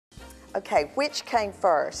Okay, which came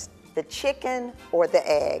first, the chicken or the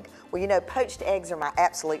egg? Well, you know, poached eggs are my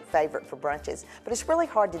absolute favorite for brunches, but it's really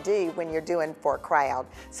hard to do when you're doing for a crowd.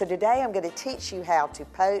 So today I'm going to teach you how to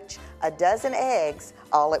poach a dozen eggs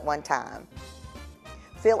all at one time.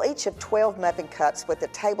 Fill each of 12 muffin cups with a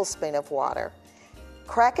tablespoon of water.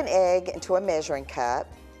 Crack an egg into a measuring cup.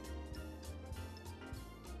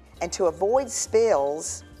 And to avoid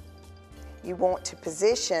spills, you want to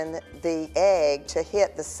position the egg to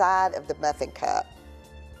hit the side of the muffin cup.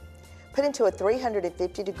 Put into a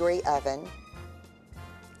 350-degree oven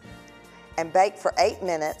and bake for 8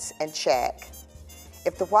 minutes and check.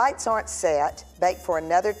 If the whites aren't set, bake for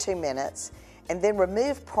another 2 minutes and then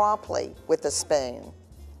remove promptly with a spoon.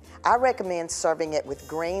 I recommend serving it with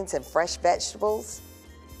greens and fresh vegetables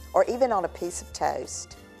or even on a piece of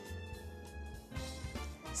toast.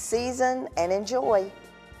 Season and enjoy.